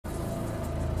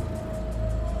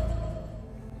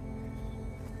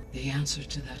The answer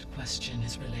to that question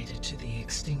is related to the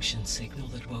extinction signal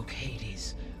that woke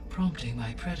Hades, prompting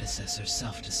my predecessor's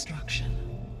self-destruction.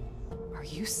 Are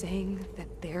you saying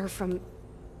that they're from...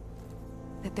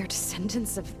 that they're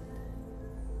descendants of...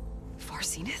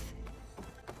 Farsenith?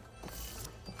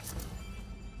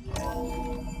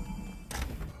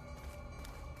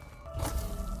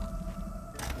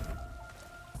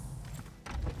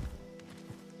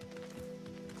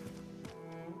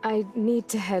 I need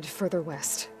to head further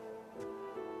west.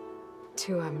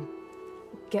 To,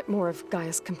 get more of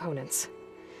Gaia's components.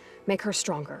 Make her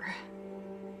stronger.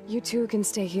 You two can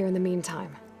stay here in the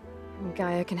meantime. And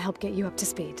Gaia can help get you up to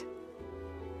speed.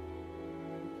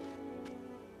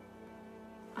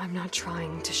 I'm not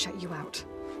trying to shut you out.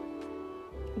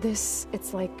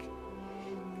 It's like...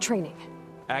 training.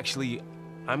 Actually,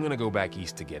 I'm gonna go back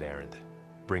east to get Erend.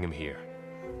 Bring him here.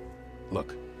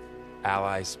 Look,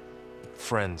 allies,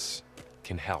 friends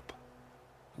can help.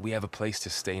 We have a place to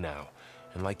stay now.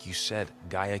 And like you said,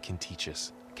 Gaia can teach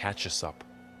us, catch us up.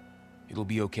 It'll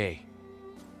be okay.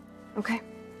 Okay.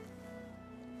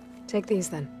 Take these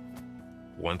then.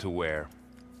 One to wear,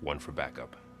 one for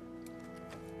backup.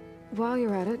 While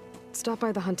you're at it, stop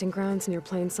by the hunting grounds in your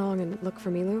Plainsong and look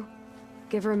for Milu.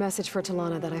 Give her a message for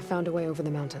Talana that I found a way over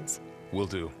the mountains. Will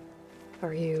do.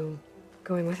 Are you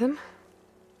going with him?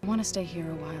 I want to stay here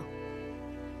a while.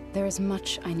 There is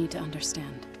much I need to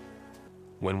understand.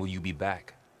 When will you be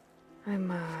back?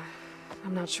 I'm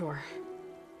not sure.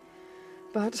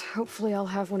 But hopefully I'll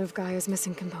have one of Gaia's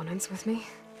missing components with me.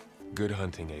 Good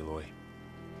hunting, Aloy.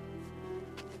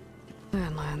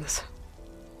 Landlands.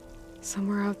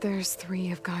 Somewhere out there's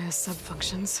 3 of Gaia's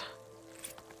sub-functions.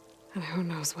 And who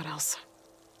knows what else.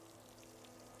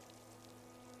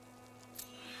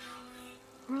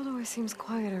 The world always seems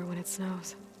quieter when it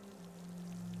snows.